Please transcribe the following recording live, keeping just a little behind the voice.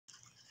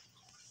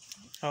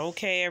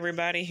Okay,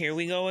 everybody, here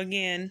we go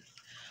again.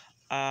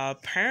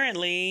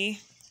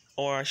 Apparently,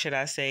 or should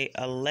I say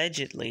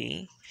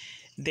allegedly,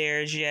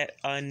 there's yet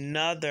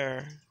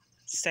another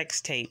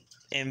sex tape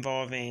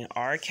involving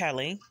R.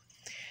 Kelly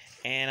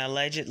and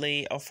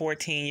allegedly a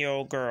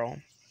 14-year-old girl.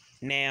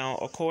 Now,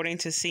 according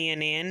to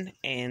CNN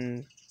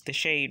and the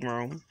Shade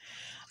Room,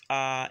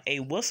 a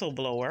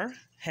whistleblower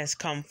has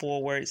come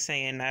forward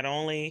saying not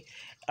only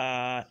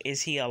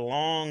is he a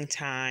long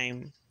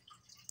time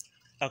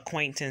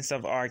acquaintance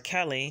of R.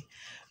 Kelly,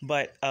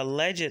 but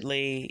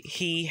allegedly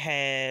he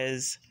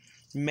has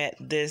met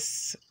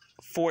this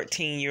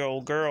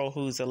 14-year-old girl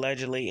who's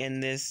allegedly in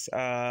this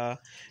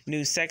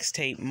new sex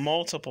tape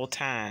multiple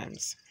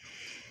times.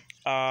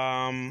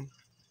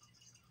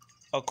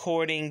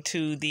 According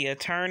to the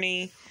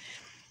attorney,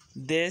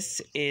 this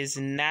is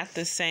not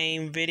the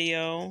same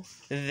video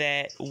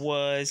that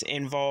was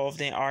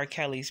involved in R.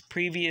 Kelly's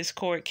previous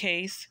court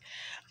case.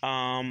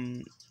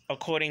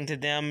 According to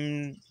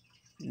them,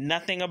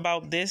 nothing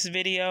about this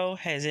video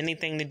has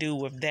anything to do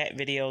with that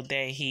video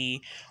that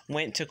he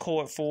went to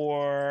court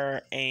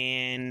for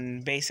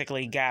and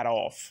basically got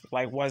off,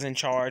 like wasn't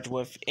charged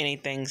with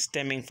anything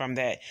stemming from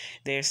that.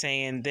 They're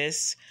saying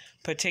this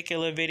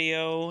particular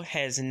video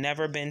has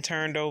never been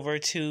turned over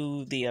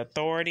to the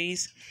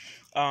authorities.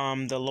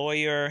 The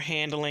lawyer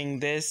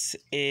handling this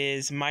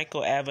is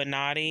Michael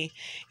Avenatti.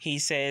 He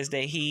says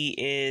that he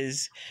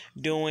is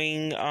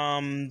doing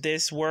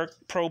this work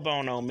pro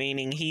bono,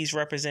 meaning he's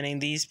representing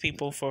these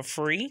people for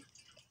free.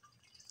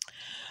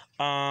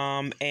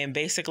 And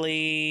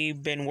basically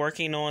been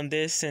working on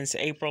this since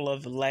April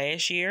of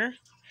last year.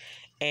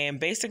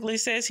 And basically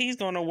says he's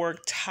going to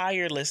work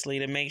tirelessly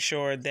to make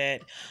sure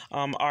that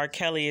R.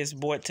 Kelly is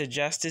brought to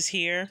justice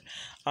here.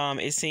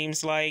 It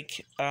seems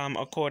like,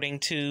 according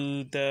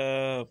to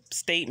the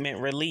statement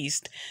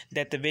released,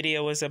 that the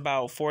video is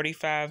about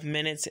 45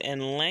 minutes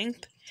in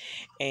length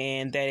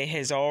and that it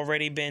has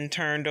already been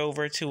turned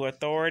over to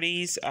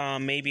authorities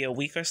maybe a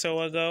week or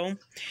so ago.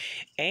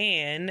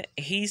 And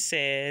he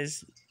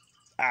says,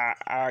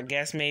 I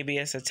guess maybe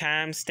it's a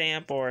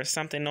timestamp or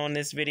something on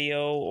this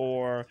video,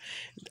 or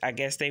I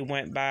guess they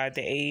went by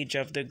the age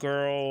of the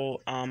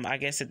girl, I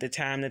guess at the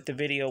time that the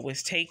video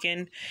was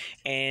taken,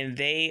 and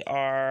they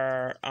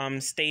are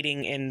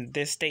stating in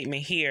this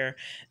statement here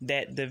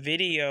that the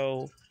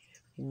video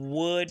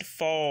would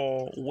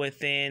fall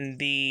within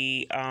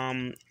the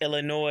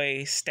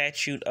Illinois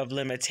statute of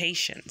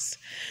limitations.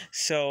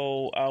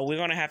 So we're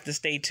going to have to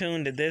stay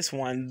tuned to this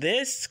one.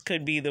 This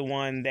could be the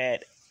one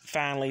that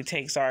finally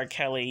takes R.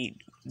 Kelly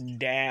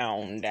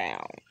down.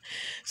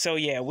 So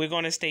yeah, we're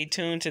going to stay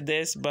tuned to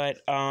this, but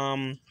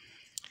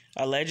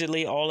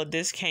allegedly all of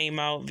this came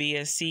out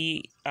via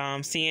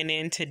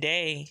CNN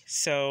today.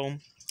 So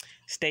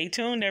stay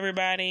tuned,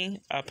 everybody.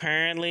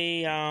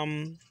 Apparently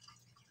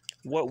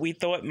what we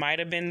thought might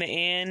have been the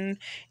end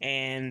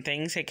and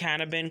things had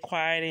kind of been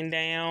quieting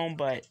down,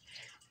 but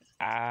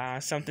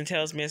something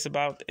tells me it's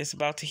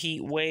about to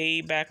heat way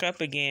back up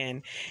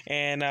again,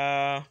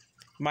 and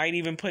might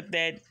even put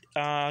that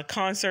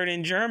concert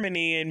in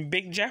Germany in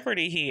big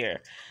jeopardy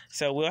here.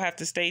 So we'll have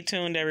to stay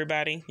tuned,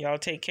 everybody. Y'all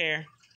take care.